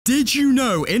Did you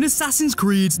know in Assassin's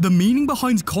Creed, the meaning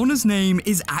behind Connor's name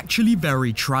is actually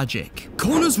very tragic?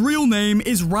 Connor's real name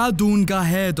is Radun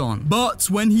Gaherdon, but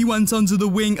when he went under the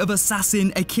wing of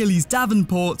assassin Achilles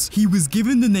Davenport, he was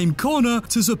given the name Connor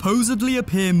to supposedly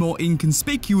appear more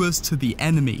inconspicuous to the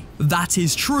enemy. That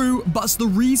is true, but the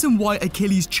reason why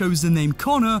Achilles chose the name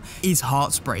Connor is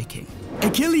heartbreaking.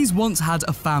 Achilles once had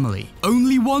a family,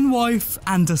 only one wife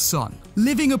and a son.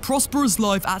 Living a prosperous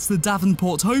life at the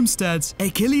Davenport homestead,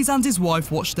 Achilles and his wife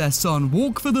watched their son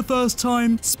walk for the first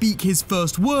time, speak his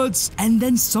first words, and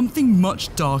then something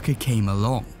much darker came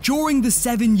along. During the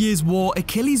 7 Years' War,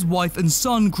 Achilles' wife and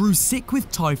son grew sick with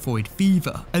typhoid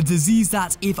fever, a disease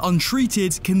that, if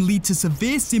untreated, can lead to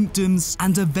severe symptoms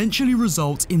and eventually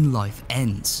result in life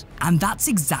ends. And that's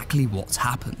exactly what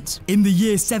happened. In the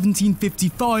year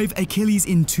 1755, Achilles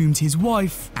entombed his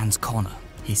wife and Connor,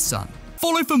 his son.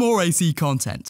 Follow for more AC content.